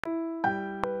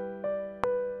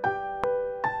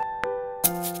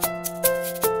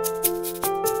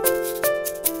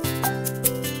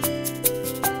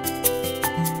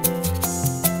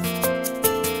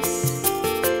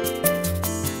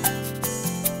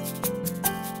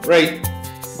Right,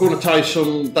 going to tie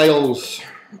some dials.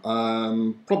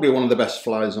 Probably one of the best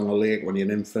flies on a lake when you're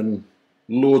an infant.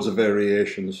 Loads of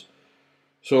variations.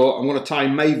 So I'm going to tie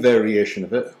my variation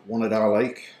of it, one that I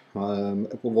like.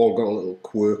 We've all got little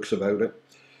quirks about it.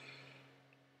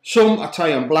 Some I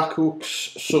tie on black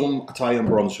hooks, some I tie on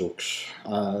bronze hooks.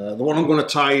 The one I'm going to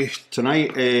tie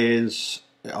tonight is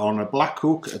on a black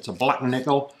hook. It's a black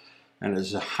nickel and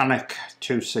it's a Hannock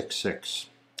 266.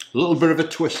 A little bit of a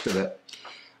twist of it.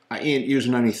 I ain't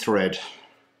using any thread.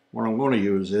 What I'm going to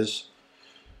use is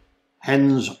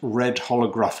Hen's red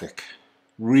holographic.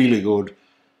 Really good,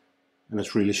 and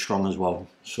it's really strong as well.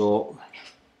 So,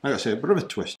 like I say, a bit of a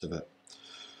twist of it.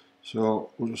 So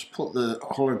we'll just put the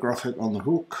holographic on the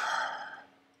hook.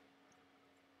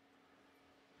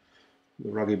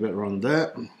 The raggy bit around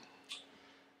there.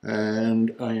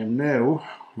 And I am now,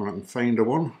 when I can find a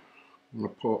one, I'm going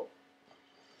to put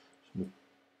some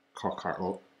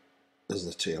cockhackle as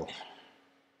the tail.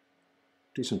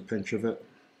 Decent pinch of it.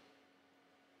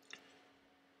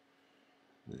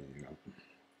 There you go.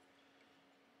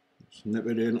 Just nip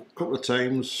it in a couple of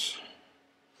times.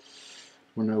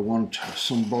 When I want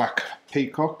some black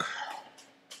peacock.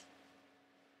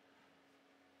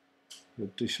 A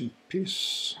decent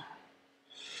piece.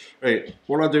 Right,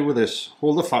 what I do with this,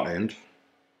 hold the fat end,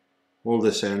 hold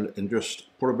this end and just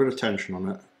put a bit of tension on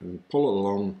it and pull it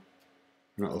along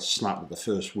and it'll snap at the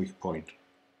first weak point.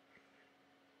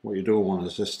 What you don't want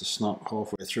is this to snap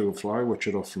halfway through a fly, which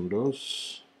it often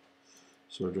does.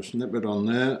 So just nip it on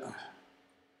there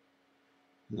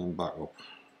and then back up.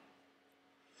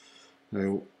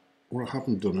 Now what I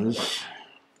haven't done is,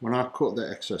 when I cut the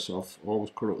excess off, I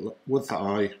always cut it with the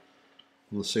eye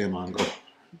on the same angle.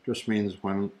 It just means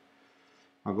when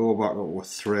I go back up with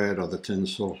thread or the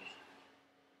tinsel,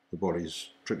 the body's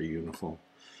pretty uniform.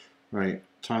 Right,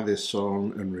 tie this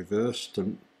on in reverse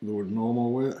to the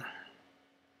normal way.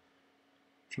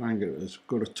 Try and get as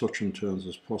good a touch and turns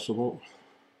as possible.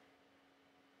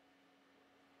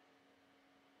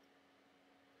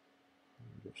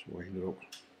 Just wind it up.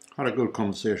 Had a good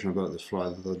conversation about this fly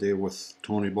the other day with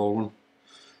Tony Baldwin.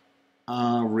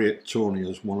 I rate Tony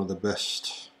as one of the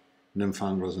best nymph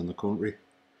anglers in the country,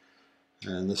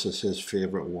 and this is his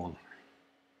favourite one.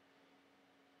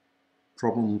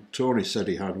 Problem Tony said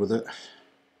he had with it,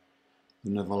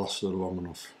 it never lasted long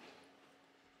enough.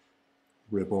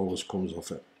 Rib always comes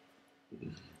off it.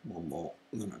 One more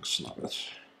and then I can snap it.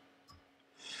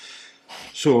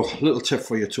 So, little tip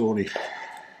for you, Tony.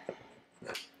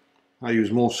 I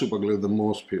use more super glue than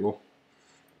most people.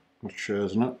 That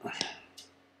shares in it.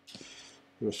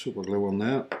 Put a super glue on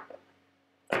there.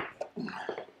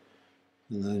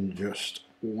 And then just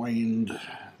wind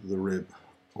the rib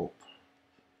up.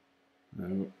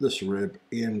 Now this rib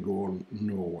ain't going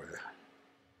nowhere.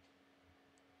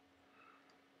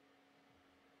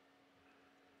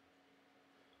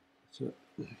 That's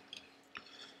it.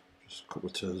 Just a couple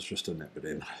of turns just to nip it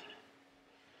in.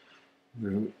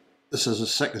 Now, this is the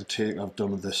second take I've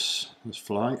done of this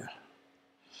fly. The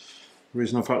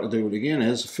reason I've had to do it again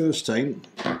is the first time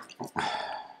I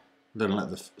didn't let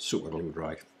the super glue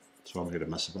dry, so I made a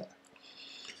mess of it.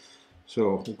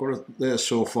 So we've got it there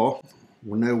so far.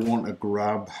 We now want to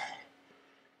grab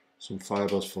some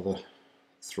fibres for the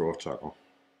throw tackle.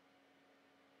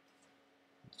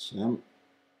 That's them.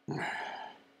 Now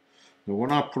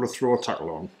when I put a throw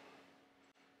tackle on,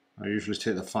 I usually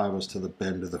take the fibres to the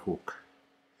bend of the hook.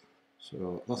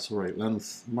 So that's the right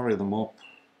length, marry them up,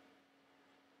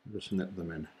 just nip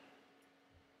them in.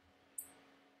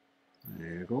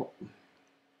 There you go.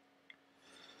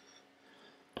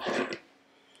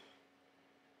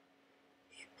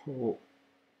 Just pull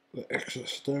the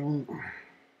excess down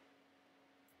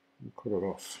and cut it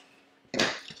off.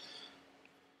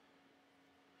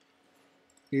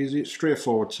 Easy,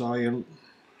 straightforward tie-in.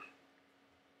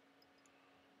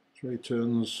 3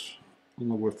 turns on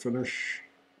the whip finish.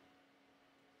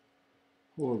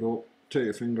 Pull it up, take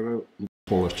your finger out and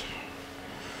pull it.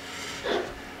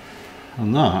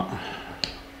 And that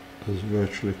is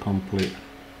virtually complete.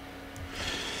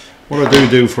 What I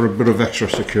do for a bit of extra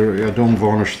security, I don't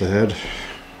varnish the head,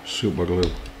 super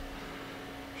glue.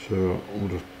 So I'll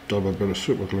just dab a bit of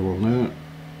super glue on there.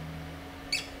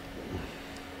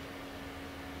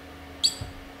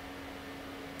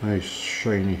 Nice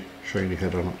shiny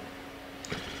head on it.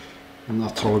 And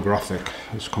that holographic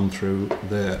has come through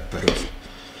there.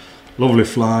 Lovely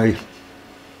fly,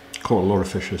 caught a lot of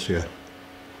fishes here.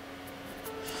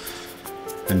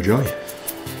 Enjoy.